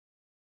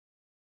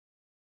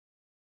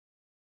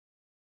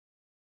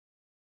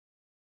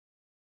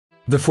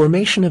The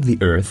formation of the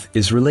Earth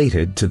is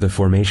related to the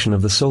formation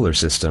of the solar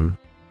system.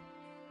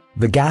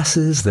 The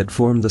gases that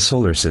formed the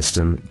solar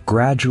system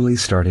gradually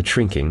started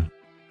shrinking.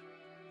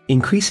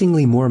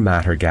 Increasingly more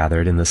matter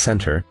gathered in the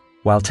center,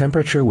 while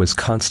temperature was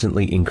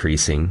constantly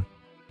increasing.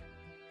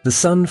 The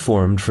Sun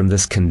formed from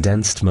this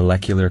condensed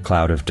molecular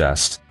cloud of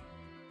dust.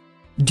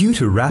 Due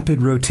to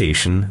rapid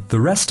rotation, the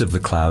rest of the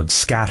cloud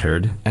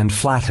scattered and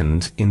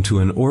flattened into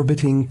an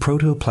orbiting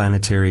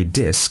protoplanetary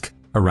disk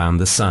around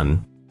the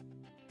Sun.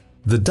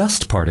 The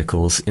dust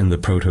particles in the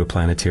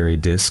protoplanetary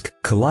disk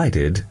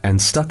collided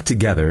and stuck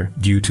together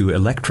due to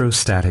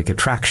electrostatic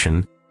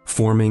attraction,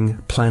 forming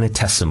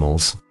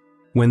planetesimals.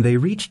 When they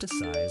reached a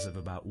size of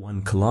about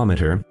 1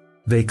 kilometer,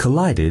 they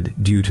collided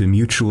due to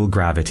mutual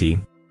gravity,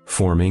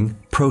 forming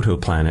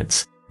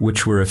protoplanets,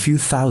 which were a few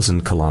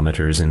thousand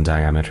kilometers in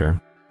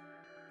diameter.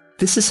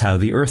 This is how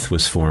the Earth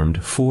was formed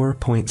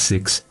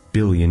 4.6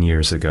 billion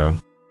years ago.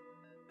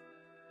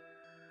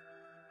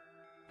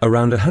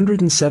 Around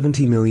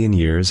 170 million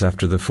years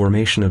after the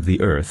formation of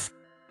the Earth,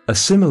 a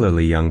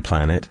similarly young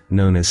planet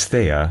known as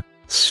Theia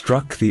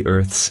struck the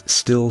Earth's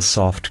still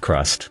soft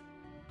crust.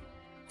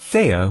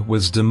 Theia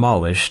was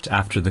demolished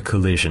after the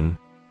collision,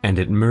 and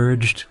it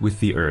merged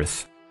with the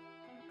Earth.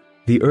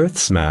 The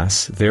Earth's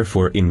mass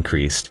therefore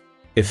increased,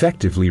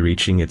 effectively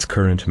reaching its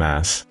current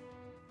mass.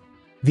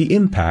 The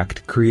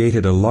impact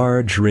created a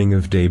large ring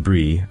of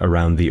debris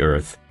around the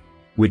Earth,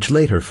 which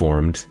later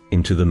formed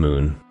into the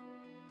Moon.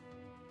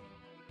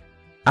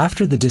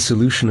 After the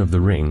dissolution of the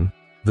ring,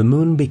 the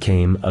Moon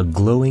became a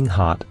glowing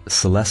hot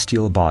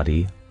celestial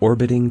body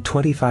orbiting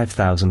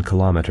 25,000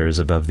 kilometers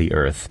above the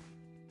Earth.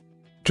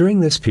 During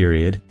this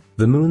period,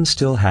 the Moon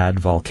still had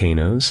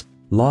volcanoes,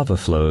 lava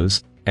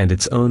flows, and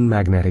its own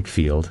magnetic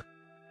field.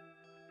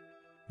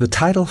 The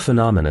tidal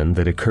phenomenon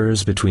that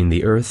occurs between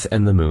the Earth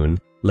and the Moon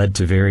led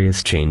to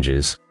various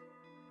changes.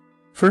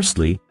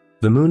 Firstly,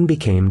 the Moon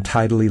became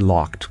tidally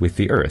locked with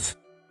the Earth,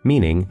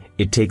 meaning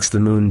it takes the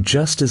Moon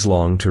just as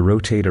long to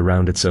rotate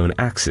around its own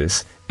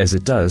axis as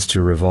it does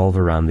to revolve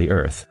around the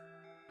Earth.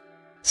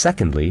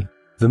 Secondly,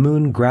 the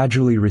Moon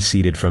gradually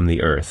receded from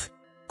the Earth,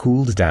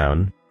 cooled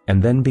down,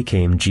 and then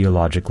became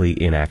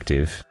geologically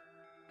inactive.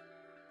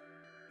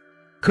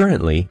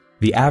 Currently,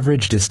 the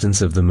average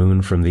distance of the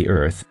Moon from the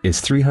Earth is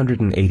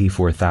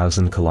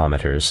 384,000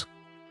 kilometers.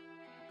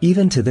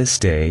 Even to this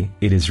day,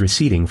 it is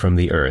receding from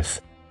the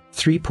Earth,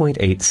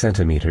 3.8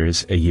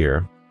 centimeters a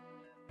year.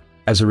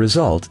 As a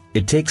result,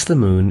 it takes the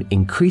Moon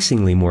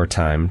increasingly more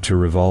time to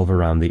revolve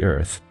around the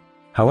Earth.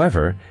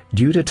 However,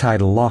 due to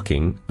tidal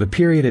locking, the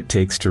period it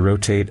takes to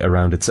rotate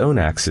around its own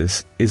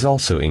axis is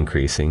also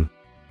increasing.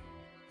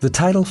 The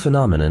tidal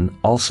phenomenon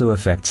also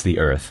affects the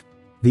Earth.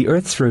 The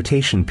Earth's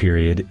rotation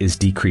period is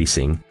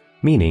decreasing,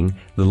 meaning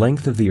the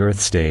length of the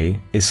Earth's day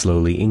is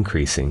slowly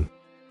increasing.